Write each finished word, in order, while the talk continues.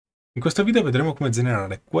In questo video vedremo come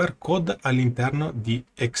generare QR code all'interno di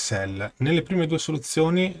Excel. Nelle prime due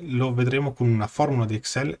soluzioni lo vedremo con una formula di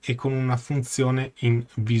Excel e con una funzione in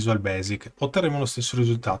Visual Basic. Otterremo lo stesso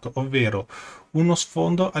risultato, ovvero uno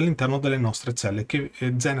sfondo all'interno delle nostre celle che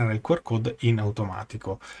genera il QR code in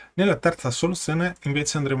automatico. Nella terza soluzione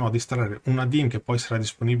invece andremo ad installare un add-in che poi sarà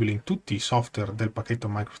disponibile in tutti i software del pacchetto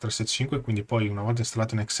Microsoft 365, quindi poi una volta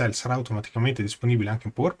installato in Excel sarà automaticamente disponibile anche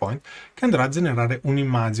in PowerPoint, che andrà a generare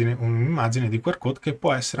un'immagine di QR code che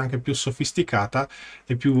può essere anche più sofisticata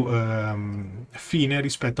e più fine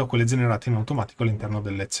rispetto a quelle generate in automatico all'interno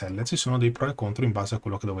delle celle. Ci sono dei pro e contro in base a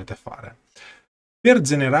quello che dovete fare. Per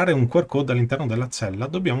generare un QR code all'interno della cella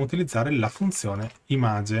dobbiamo utilizzare la funzione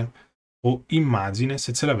image o immagine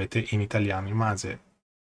se ce l'avete in italiano, image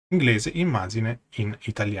inglese, immagine in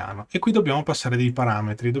italiano. E qui dobbiamo passare dei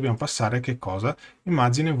parametri, dobbiamo passare che cosa?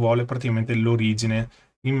 Immagine vuole praticamente l'origine,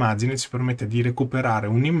 immagine ci permette di recuperare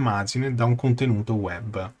un'immagine da un contenuto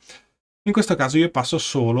web. In questo caso io passo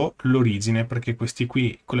solo l'origine perché questi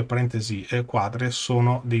qui con le parentesi quadre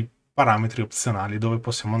sono dei parametri opzionali dove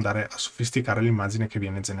possiamo andare a sofisticare l'immagine che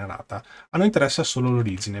viene generata. A noi interessa solo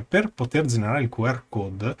l'origine. Per poter generare il QR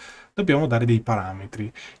code dobbiamo dare dei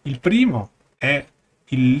parametri. Il primo è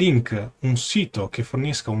il link, un sito che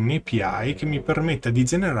fornisca un API che mi permetta di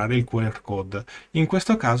generare il QR code. In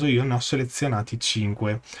questo caso io ne ho selezionati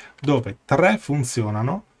 5, dove 3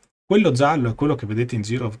 funzionano. Quello giallo è quello che vedete in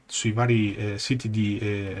giro sui vari siti di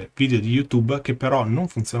video di YouTube, che però non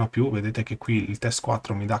funziona più. Vedete che qui il test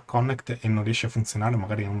 4 mi dà connect e non riesce a funzionare,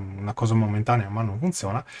 magari è una cosa momentanea ma non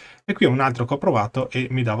funziona. E qui è un altro che ho provato e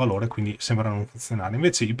mi dà valore, quindi sembra non funzionare.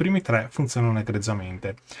 Invece i primi 3 funzionano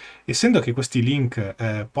egregiamente. Essendo che questi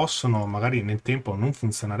link possono magari nel tempo non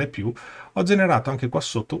funzionare più, ho generato anche qua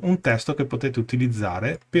sotto un testo che potete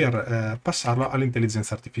utilizzare per passarlo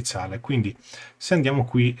all'intelligenza artificiale. Quindi se andiamo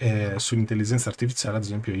qui sull'intelligenza artificiale, ad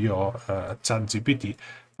esempio io ho ChatGPT,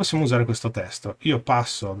 possiamo usare questo testo. Io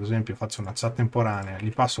passo, ad esempio, faccio una chat temporanea,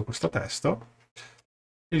 gli passo questo testo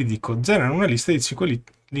e gli dico genera una lista di 5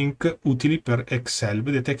 link utili per Excel.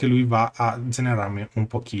 Vedete che lui va a generarmi un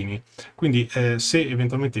pochini. Quindi se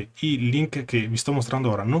eventualmente i link che vi sto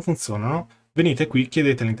mostrando ora non funzionano, venite qui,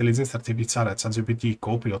 chiedete all'intelligenza artificiale, a ChatGPT,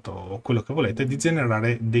 Copilot o quello che volete, di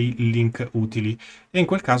generare dei link utili e in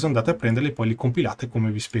quel caso andate a prenderli e poi li compilate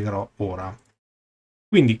come vi spiegherò ora.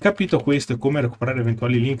 Quindi capito questo e come recuperare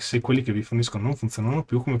eventuali link se quelli che vi forniscono non funzionano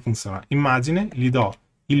più, come funziona? Immagine, gli do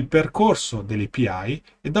il percorso dell'API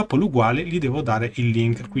e dopo l'uguale gli devo dare il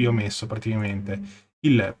link. Qui ho messo praticamente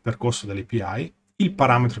il percorso dell'API, il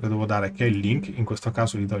parametro che devo dare che è il link, in questo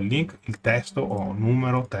caso gli do il link, il testo o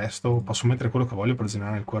numero, testo, posso mettere quello che voglio per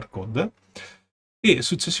generare il QR code e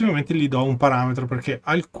successivamente gli do un parametro perché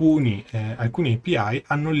alcuni API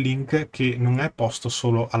hanno il link che non è posto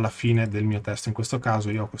solo alla fine del mio testo. In questo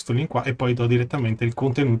caso io ho questo link qua e poi do direttamente il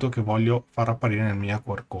contenuto che voglio far apparire nel mio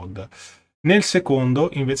QR code. Nel secondo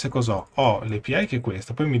invece cosa ho? Ho l'API che è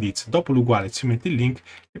questa, poi mi dice dopo l'uguale ci metti il link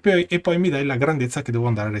e poi mi dai la grandezza che devo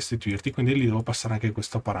andare a restituirti, quindi gli devo passare anche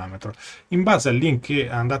questo parametro. In base al link che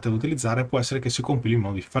andate ad utilizzare può essere che si compili in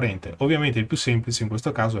modo differente. Ovviamente il più semplice in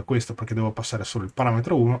questo caso è questo perché devo passare solo il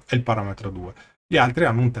parametro 1 e il parametro 2. Gli altri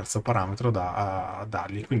hanno un terzo parametro da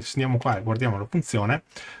dargli. Quindi se andiamo qua e guardiamo la funzione,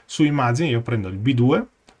 su immagini io prendo il B2,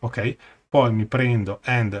 ok? Poi mi prendo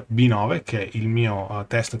and B9 che è il mio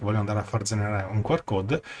testo che voglio andare a far generare un QR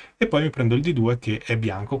code e poi mi prendo il D2 che è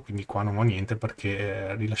bianco, quindi qua non ho niente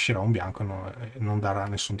perché rilascerà un bianco e non darà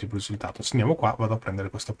nessun tipo di risultato. Se andiamo qua vado a prendere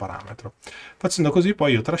questo parametro. Facendo così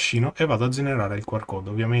poi io trascino e vado a generare il QR code.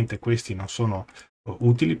 Ovviamente questi non sono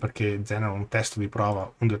utili perché generano un testo di prova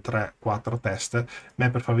 1, 2, 3, 4 test, ma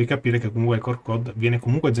è per farvi capire che comunque il QR code viene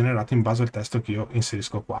comunque generato in base al testo che io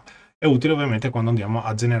inserisco qua. È utile ovviamente quando andiamo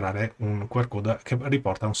a generare un QR code che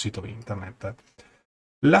riporta a un sito internet.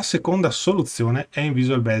 La seconda soluzione è in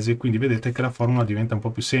Visual Basic, quindi vedete che la formula diventa un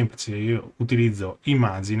po' più semplice. Io utilizzo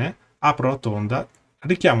immagine, apro la tonda,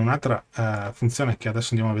 richiamo un'altra funzione che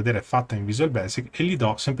adesso andiamo a vedere fatta in Visual Basic e gli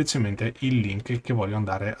do semplicemente il link che voglio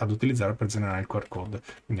andare ad utilizzare per generare il QR code.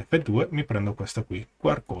 Quindi F2 mi prendo questo qui,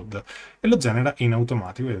 QR code, e lo genera in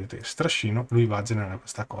automatico. Vedete, strascino, lui va a generare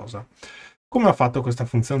questa cosa. Come ho fatto questa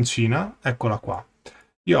funzioncina? Eccola qua.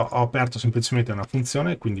 Io ho aperto semplicemente una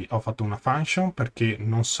funzione, quindi ho fatto una function perché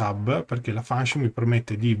non sub, perché la function mi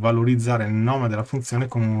permette di valorizzare il nome della funzione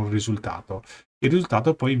con un risultato. Il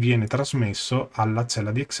risultato poi viene trasmesso alla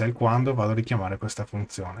cella di Excel quando vado a richiamare questa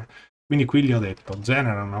funzione. Quindi qui gli ho detto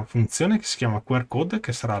genera una funzione che si chiama QR code,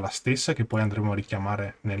 che sarà la stessa che poi andremo a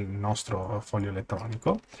richiamare nel nostro foglio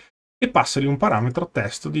elettronico, e passagli un parametro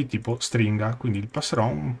testo di tipo stringa, quindi gli passerò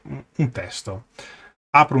un testo.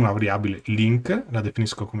 apro una variabile link, la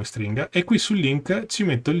definisco come stringa, e qui sul link ci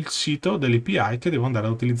metto il sito dell'API che devo andare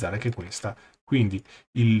a utilizzare, che è questa. Quindi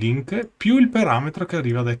il link più il parametro che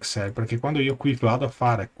arriva da Excel, perché quando io qui vado a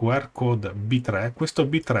fare QR code B3, questo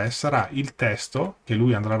B3 sarà il testo che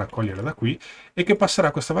lui andrà a raccogliere da qui e che passerà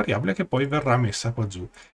a questa variabile che poi verrà messa qua giù.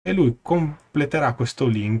 E lui completerà questo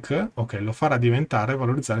link, ok, lo farà diventare,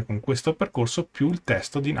 valorizzare con questo percorso più il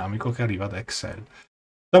testo dinamico che arriva da Excel.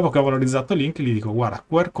 Dopo che ho valorizzato il link, gli dico guarda,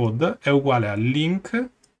 QR code è uguale a link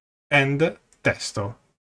and testo.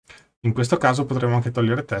 In questo caso potremmo anche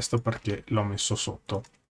togliere testo perché l'ho messo sotto.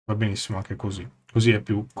 Va benissimo anche così. Così è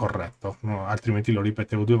più corretto. No, altrimenti lo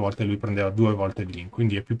ripetevo 2 volte e lui prendeva 2 volte il link.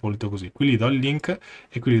 Quindi è più pulito così. Qui gli do il link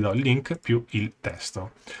e qui gli do il link più il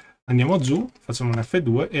testo. Andiamo giù, facciamo un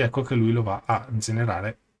F2 e ecco che lui lo va a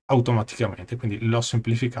generare automaticamente. Quindi l'ho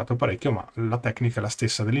semplificato parecchio, ma la tecnica è la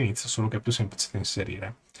stessa dell'inizio, solo che è più semplice da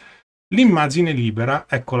inserire. L'immagine libera,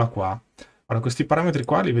 eccola qua. Ora, questi parametri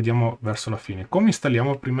qua li vediamo verso la fine. Come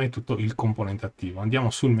installiamo prima di tutto il componente attivo?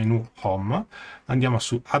 Andiamo sul menu Home, andiamo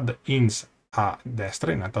su Add-ins a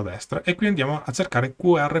destra, in alto a destra, e qui andiamo a cercare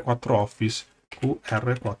QR4 Office.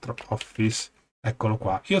 QR4 Office, eccolo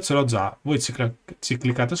qua. Io ce l'ho già, voi ci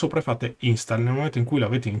cliccate sopra e fate Install. Nel momento in cui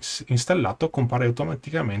l'avete installato, compare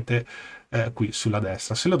automaticamente qui sulla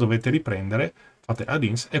destra. Se lo dovete riprendere, fate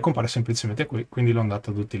Add-ins e compare semplicemente qui, quindi l'ho andato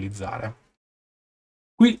ad utilizzare.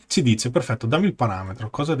 Qui ci dice, perfetto, dammi il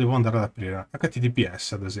parametro, cosa devo andare ad aprire?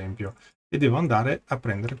 HTTPS ad esempio, e devo andare a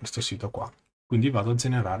prendere questo sito qua. Quindi vado a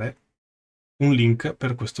generare un link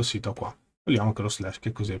per questo sito qua. Togliamo che lo slash,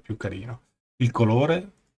 che così è più carino. Il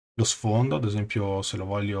colore, lo sfondo, ad esempio se lo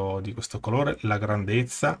voglio di questo colore, la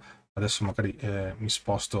grandezza, adesso magari mi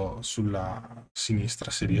sposto sulla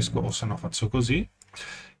sinistra se riesco, o se no faccio così.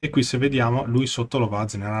 E qui se vediamo lui sotto lo va a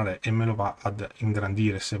generare e me lo va ad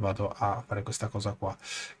ingrandire se vado a fare questa cosa qua.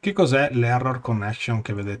 Che cos'è l'error connection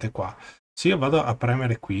che vedete qua? Se io vado a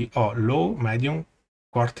premere qui ho low, medium,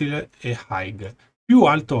 quartile e high. Più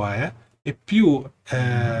alto è e più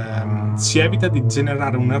si evita di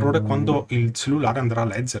generare un errore quando il cellulare andrà a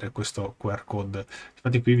leggere questo QR code.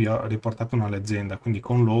 Infatti qui vi ho riportato una leggenda, quindi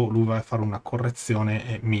con low lui va a fare una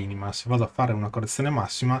correzione minima. Se vado a fare una correzione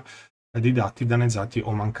massima di dati danneggiati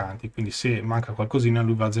o mancanti, quindi se manca qualcosina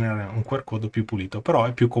lui va a generare un QR code più pulito, però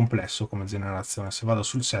è più complesso come generazione. Se vado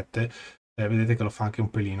sul 7 vedete che lo fa anche un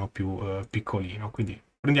pelino più piccolino, quindi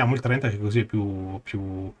prendiamo il 30 che così è più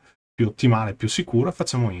ottimale, più sicuro,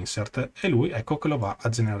 facciamo insert e lui ecco che lo va a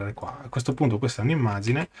generare qua. A questo punto questa è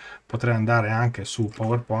un'immagine, potrei andare anche su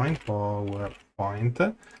PowerPoint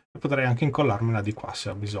e potrei anche incollarmela di qua se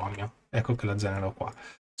ho bisogno, ecco che la genero qua.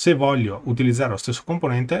 Se voglio utilizzare lo stesso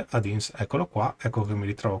componente, add-ins, eccolo qua, ecco che mi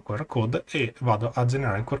ritrovo il QR code e vado a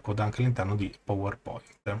generare il QR code anche all'interno di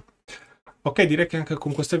PowerPoint. Ok, direi che anche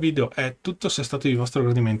con questo video è tutto. Se è stato di vostro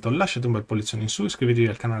gradimento lasciate un bel pollice in su, iscrivetevi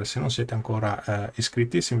al canale se non siete ancora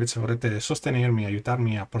iscritti. Se invece vorrete sostenermi,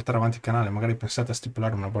 aiutarmi a portare avanti il canale, magari pensate a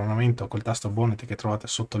stipulare un abbonamento col tasto abbonati che trovate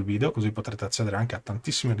sotto il video, così potrete accedere anche a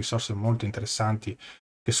tantissime risorse molto interessanti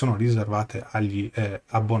che sono riservate agli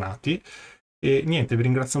abbonati. E niente, vi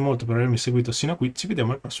ringrazio molto per avermi seguito sino a qui, ci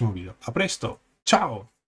vediamo al prossimo video. A presto, ciao!